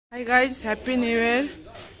Hi guys, Happy New Year.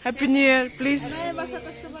 Happy New Year, please.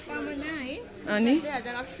 अनि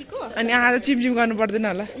अनि आँखा त चिमचिम गर्नु पर्दैन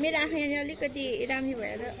होला मेरो आँखा यहाँ अलिकति रामी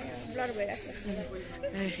भएर ब्लर भइरहेको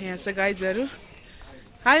छ यहाँ छ गाइजहरु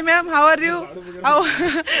high ma'am how are you how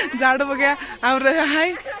जाडो बग्या हाम्रो हाई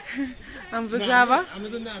हाम्रो जाबा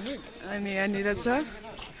अनि यहाँनिर छ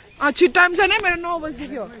छिटो टाइम छ नि मेरो 9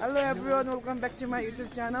 बजेदेखि हो hello everyone welcome back to my YouTube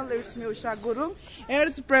channel it's me Usha Gurung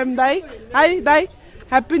hairs प्रेम दाई हाई दाई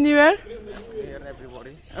ह्याप्पी न्यू इयर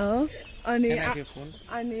एभ्रीबडी अनि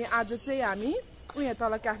आज चाहिँ हामी यहाँ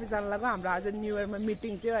तल क्याफे जान लाग्यो हाम्रो आज न्यू इयरमा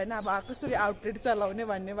मिटिङ थियो होइन अब कसरी आउटलेट चलाउने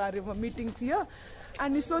भन्ने बारेमा मिटिङ थियो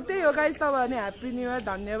अनि सो त्यही हो गाइस तपाईँहरूले ह्याप्पी न्यू इयर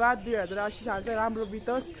धन्यवाद 2080 साल चाहिँ राम्रो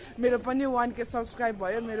बितोस् मेरो पनि 1K सब्सक्राइब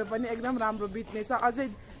भयो मेरो पनि एकदम राम्रो बित्नेछ अझै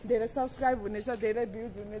धेरै सब्सक्राइब हुनेछ धेरै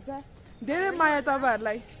भ्युज हुनेछ धेरै माया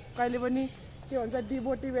तपाईँहरूलाई कहिले पनि के भन्छ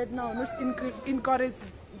डिमोटिभेट नहुनुहोस् इन्करेज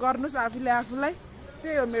गर्नुहोस् आफूलाई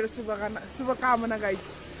त्यही हो मेरो शुभकामना गाइस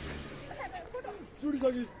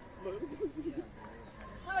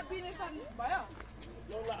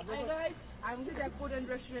हामी चाहिँ त्यहाँ कोरियन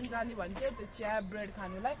रेस्टुरेन्ट जाने भन्थ्यो त्यो चिया ब्रेड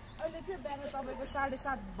खानुलाई अहिले चाहिँ बिहान तपाईँको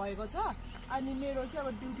 7:30 भएको छ अनि मेरो चाहिँ अब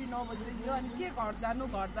ड्युटी 9 बजीदेखि हो अनि के घर जानु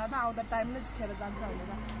आउँदा टाइमले चाहिँ खेर जान्छ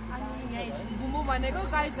भनेर अनि यहाँ घुमौँ भनेको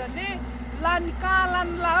गाइजहरूले लाने कहाँ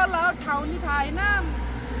लानु ला ठाउँ नि थाहा होइन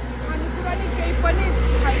अनि कुरा नि केही पनि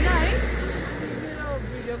छैन है मेरो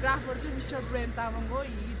भिडियोग्राफर चाहिँ मिस्टर प्रेम तामाङ हो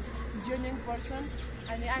he is genuine person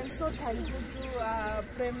and I'm so thankful to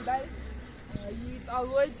Prem Dai. He is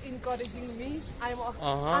always encouraging me.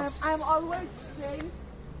 I'm always saying,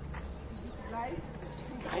 right?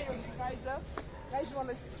 Guys, want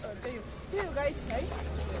to tell you guys, right?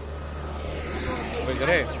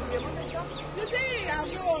 You say I'm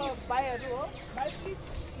your buyer, but please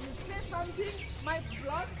say something. My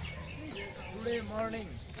vlog. Today morning.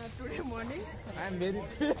 I'm very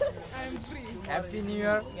free. I'm free. Happy New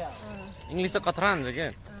Year. English त कथरा हुन्छ के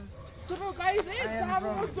तुरो guys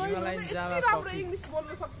राम्रो English बोल्न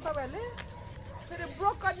सक्छ तपाईहरुले फेरि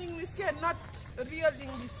broken English के not real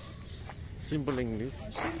English simple English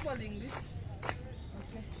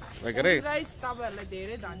okay guys तपाईहरुलाई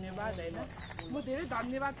धेरै धन्यवाद हैन म धेरै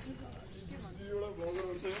धन्यवाद छु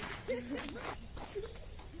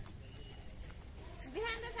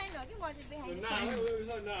बिहान त छैन हो कि म चाहिँ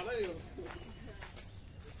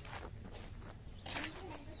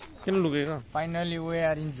किन लुकेको finally we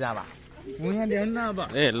are in Java उहाँ ल्याउनु न अब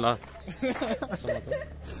ए ल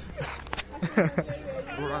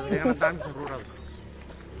रोडल देख्न चाहन्छु रोडल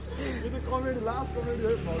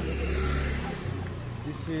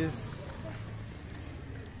दिस इज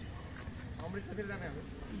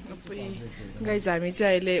गाइज हामी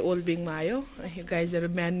चाहिँ अहिले ओल्बिङमा आयो गाइजहरू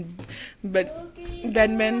बिहान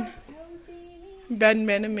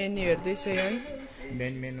मेन्यु हेर्दैछ यहाँ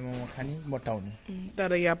बिहान मोमो खाने बटाउने तर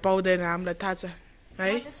यहाँ पाउँदैन हामीलाई थाहा छ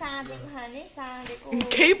है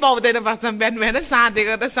केही पाउँदैन बाँच्न बिहान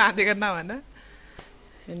साँधेको त साँधेको नभन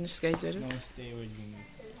हेर्नुहोस् गाइजहरू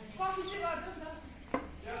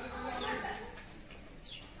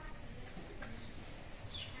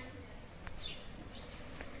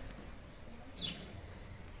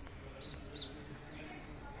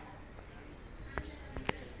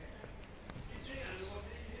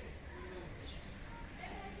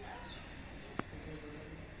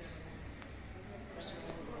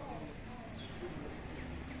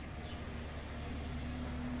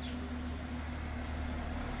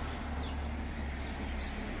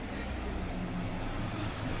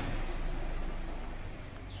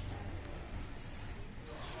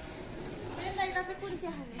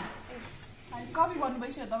कफी भन्नु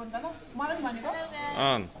भइसक्यो त अन्त ल मलाई भनेको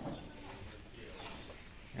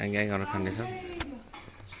ह्याङ गर्न खानेछ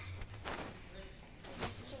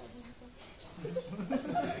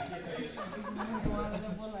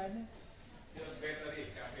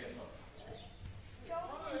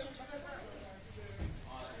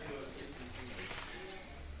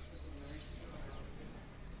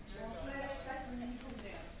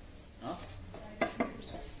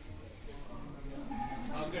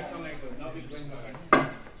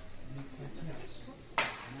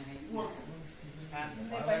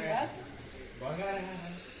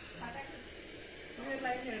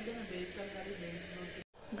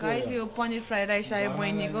गाइस यो पनिर फ्राइड राइस आयो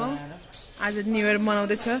बहिनीको आज न्यू इयर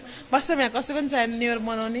मनाउँदैछ वास्तवमा यहाँ कसै पनि छैन न्यू इयर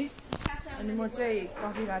मनाउने अनि म चाहिँ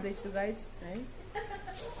कफी खाँदैछु गाइस है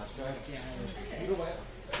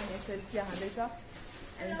यसरी चिया खाँदैछ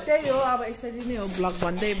अनि त्यही हो अब यसरी नै हो ब्लग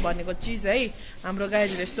भन्दै भनेको चिज है हाम्रो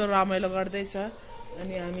गाइजहरू यस्तो रमाइलो गर्दैछ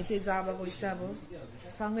अनि हामी चाहिँ जाबाको स्टाफ हो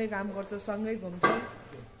सँगै काम गर्छौँ सँगै घुम्छौँ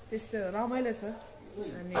त्यस्तो रमाइलो छ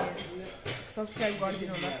अनि सब्सक्राइब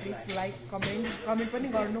गरिदिनु होला प्लिज लाइक कमेन्ट पनि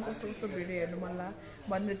गर्नु कस्तो कस्तो भिडियो हेर्नु मन लाग्यो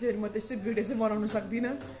भनेर चाहिँ म त्यस्तै भिडियो चाहिँ बनाउन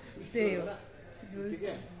सक्दिनँ त्यही हो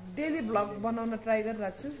डेली भ्लग बनाउन ट्राई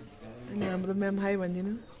गरिरहेको छु अनि हाम्रो म्याम हाई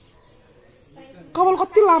भनिदिनु कपाल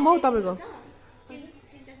कति लामो हौ तपाईँको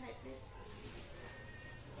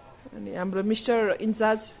अनि हाम्रो मिस्टर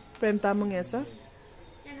इन्चार्ज प्रेम तामाङ यहाँ छ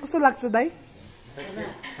कस्तो लाग्छ दाइ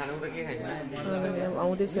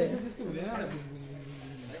आउँदैछ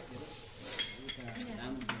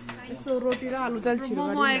यसो रोटी र आलु चाल छिरो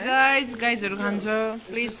गाइजहरू खान्छ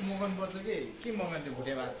प्लिज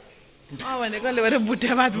भनेको अहिले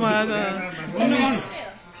भुटिया भात मगाएको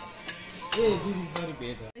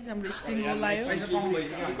हाम्रो स्प्रिङ रोल आयो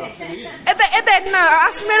यता यता हेर्न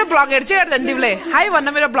अस्मी मेरो भ्लग हेर्छ हेर्दैन तिमीले हाई भन्न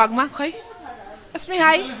मेरो भ्लगमा खै अस्मी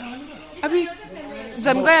हाई अभि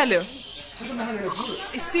झन् गइहाल्यो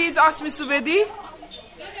इज अस्मी सुवेदी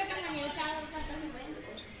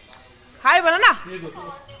हाई भन न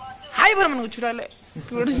हाई भन भनेको छुराले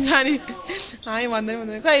जाने हाई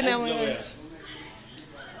भन्दैन कहिले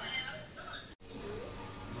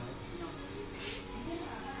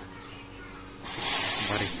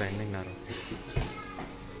Standing narrow.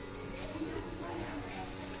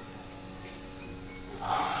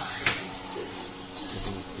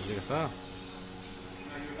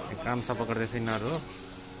 काम सफा गर्दैछ यिनीहरू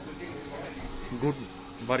गुड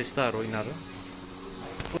बरिस्ताहरू यिनीहरू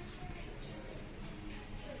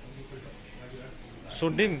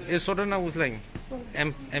सोडिम ए सोड न उसलाई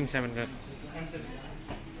M7 का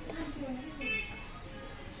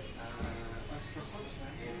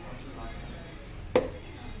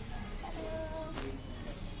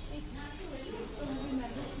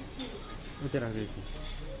उतै राख्दैछु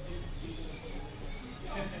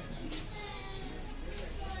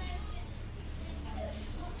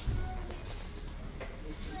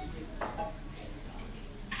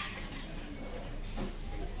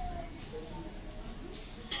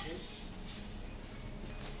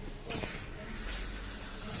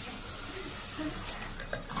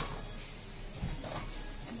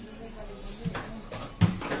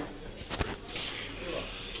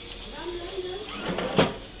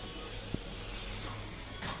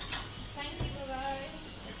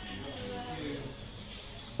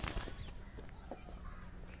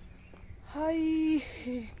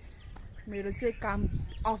मेरो चाहिँ काम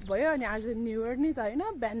अफ भयो अनि आज न्यू इयर नि त होइन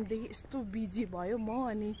बिहानदेखि यस्तो बिजी भयो म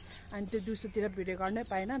अनि त्यो दिउँसोतिर भिडियो गर्नै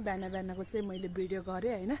पाइनँ बिहानको चाहिँ मैले भिडियो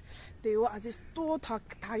गरेँ होइन त्यही हो आज यस्तो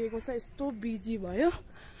थाकेको छ यस्तो बिजी भयो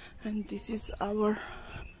अनि दिस इज आवर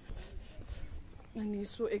अनि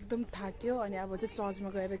सो एकदम थाक्यो अनि अब चाहिँ चर्चमा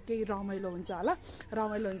गएर केही रमाइलो हुन्छ होला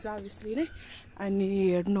रमाइलो हुन्छ अभियसली नै अनि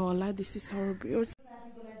हेर्नु होला दिस इज आवर भ्युअर्स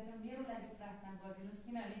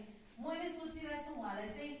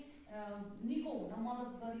निको हुन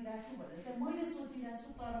मद्दत गरिरहेको छु भनेर चाहिँ मैले सोचिरहेको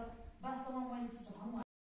छु तर वास्तवमा मैले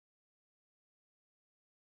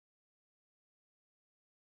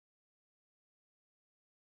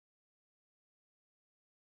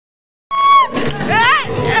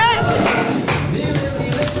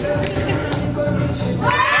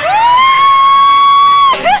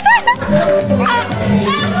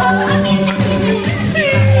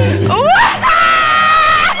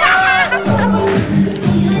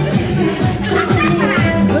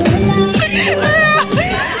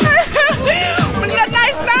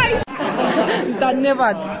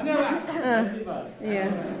धन्यवाद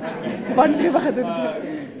धन्यवाद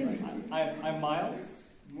I'm Miles.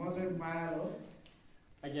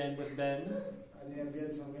 Again with Ben.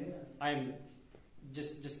 I'm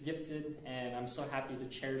just gifted and I'm so happy to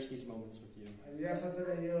cherish these moments with you.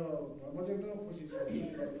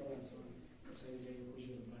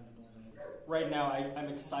 Right now I'm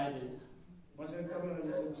excited.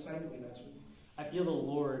 I feel the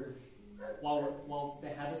Lord while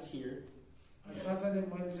they have us here.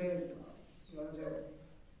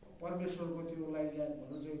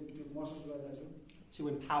 To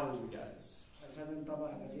empower you guys.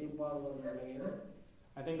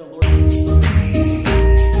 I think the Lord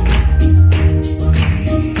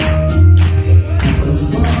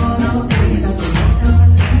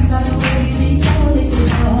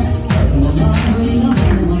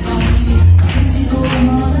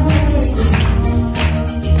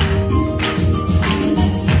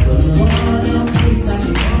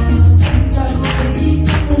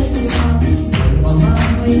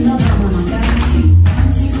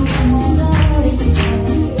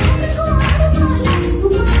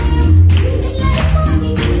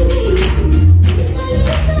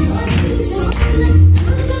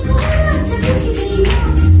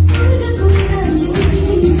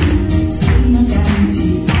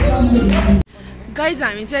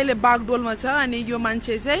चाहिँ अहिले बागडोलमा छ अनि यो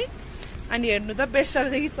मान्छे चाहिँ अनि हेर्नु त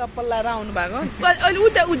बेसरदेखि चप्पल लाएर आउनु भएको अहिले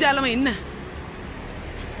उता उज्यालोमा हिँड्न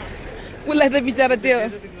उसलाई त बिचरा त्यो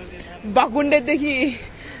भकुण्डेदेखि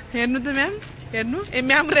हेर्नु त म्याम हेर्नु ए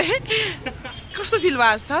म्याम रे कस्तो फिल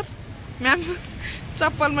भयो सर म्याम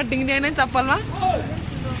चप्पलमा डिङ्ने होइन चप्पलमा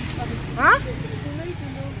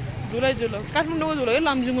धुलै धुलो काठमाडौँको धुलो है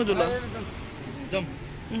लमजुङको धुलो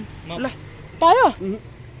ल पायो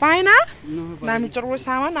पाएन दामी चर्को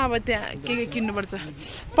सामान अब त्यहाँ के किन्नुपर्छ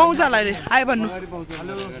पाउँछ होला अरे आयो भन्नु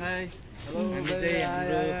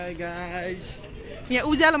यहाँ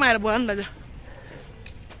उज्यालोमा आएर बोल न ल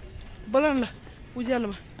बोल न ल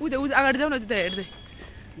उज्यालोमा उता अगाडि जाऊ न त्यता हेर्दै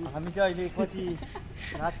हामी चाहिँ अहिले कति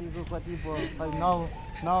रातिको कति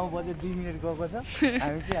 9 बजे 2 मिनट गएको छ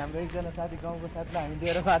हामी चाहिँ हाम्रो एकजना साथी गाउँको साथीलाई हामी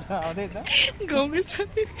लिएर बाटो आउँदैछ गाउँको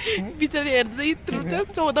साथी बिचरा हेर्दै यत्रो छ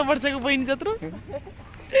 14 वर्षको बहिनी जत्रो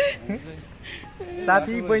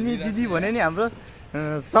साथी बहिनी दिदी भने नि हाम्रो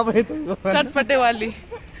सबै चटपटेवाली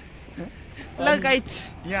ल गाइज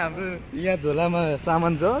यहाँ हाम्रो यहाँ झोलामा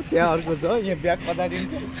सामान छ त्यहाँ अर्को छ यहाँ ब्याग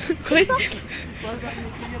पछाडिन्छ खोइ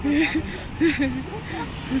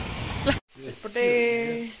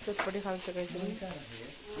चटपटे खान्छ गाइज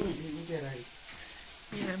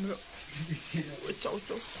हाम्रो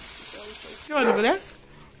चाउचाउ के भन्नु पर्यो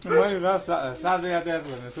साझा यातायात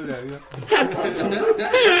भनेर सोधेको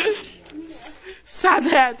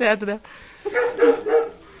साझा यातायात र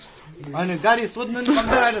होइन गाडी सोध्नु नि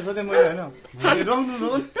कम्ती आएर सोधेँ मैले होइन रोक्नु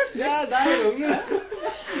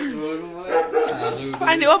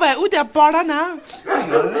अनि ओ भाइ ऊ त्यहाँ पढ न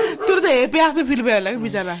त्यो त हेपी आफ्नो फिल भयो होला कि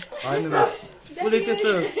बिचरा होइन उसले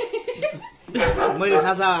त्यस्तो मैले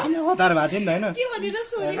खासा हतार भएको थिएँ नि त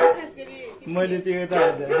होइन मैले त्यो यता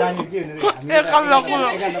जाने के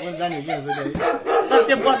एकान्त पनि जाने कि तर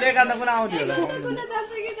त्यो बस एकान्त पनि आउँथ्यो होला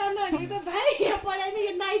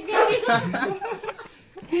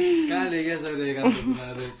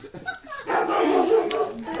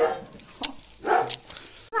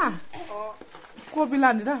कोपी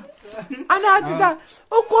लाने र अनि अझै त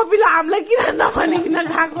ओ कोपीलाई हामीलाई किन नभनिकन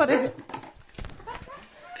खाएको रे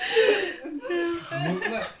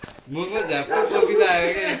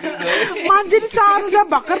मान्छेले साह्रो छ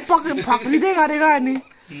भर्खर फक्रिँदै गरेको अनि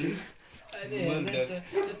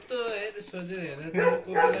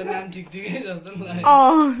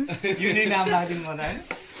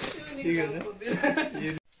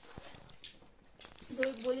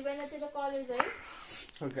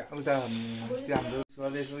उता हाम्रो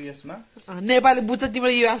कलेजको यसमा नेपाली बुझ्छ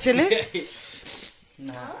तिम्रो युएसएले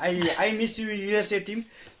I miss you USA team